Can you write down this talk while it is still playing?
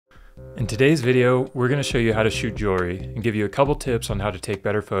In today's video, we're going to show you how to shoot jewelry and give you a couple tips on how to take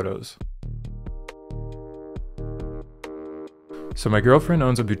better photos. So my girlfriend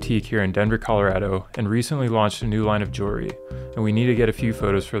owns a boutique here in Denver, Colorado, and recently launched a new line of jewelry, and we need to get a few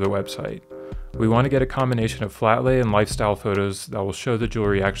photos for the website. We want to get a combination of flat lay and lifestyle photos that will show the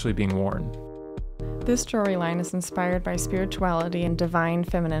jewelry actually being worn. This jewelry line is inspired by spirituality and divine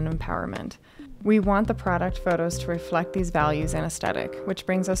feminine empowerment. We want the product photos to reflect these values and aesthetic, which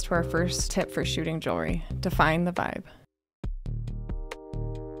brings us to our first tip for shooting jewelry: define the vibe.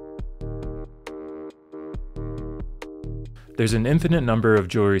 There's an infinite number of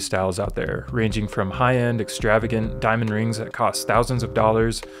jewelry styles out there, ranging from high-end, extravagant diamond rings that cost thousands of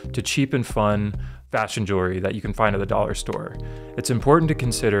dollars to cheap and fun fashion jewelry that you can find at the dollar store. It's important to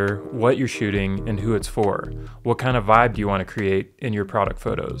consider what you're shooting and who it's for. What kind of vibe do you want to create in your product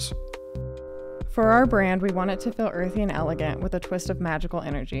photos? For our brand, we want it to feel earthy and elegant with a twist of magical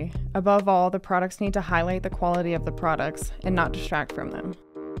energy. Above all, the products need to highlight the quality of the products and not distract from them.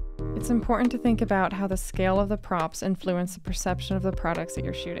 It's important to think about how the scale of the props influence the perception of the products that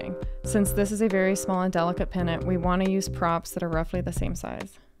you're shooting. Since this is a very small and delicate pendant, we want to use props that are roughly the same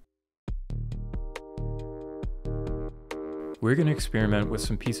size. We're going to experiment with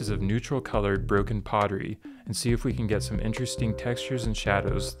some pieces of neutral colored broken pottery and see if we can get some interesting textures and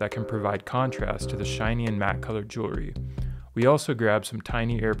shadows that can provide contrast to the shiny and matte colored jewelry. We also grabbed some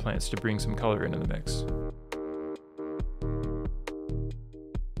tiny air plants to bring some color into the mix.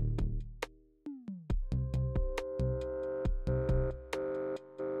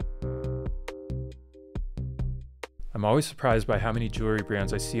 I'm always surprised by how many jewelry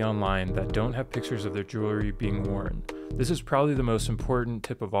brands I see online that don't have pictures of their jewelry being worn. This is probably the most important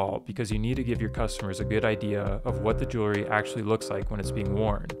tip of all, because you need to give your customers a good idea of what the jewelry actually looks like when it's being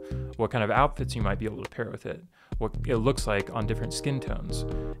worn, what kind of outfits you might be able to pair with it, what it looks like on different skin tones,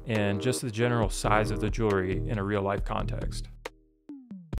 and just the general size of the jewelry in a real life context.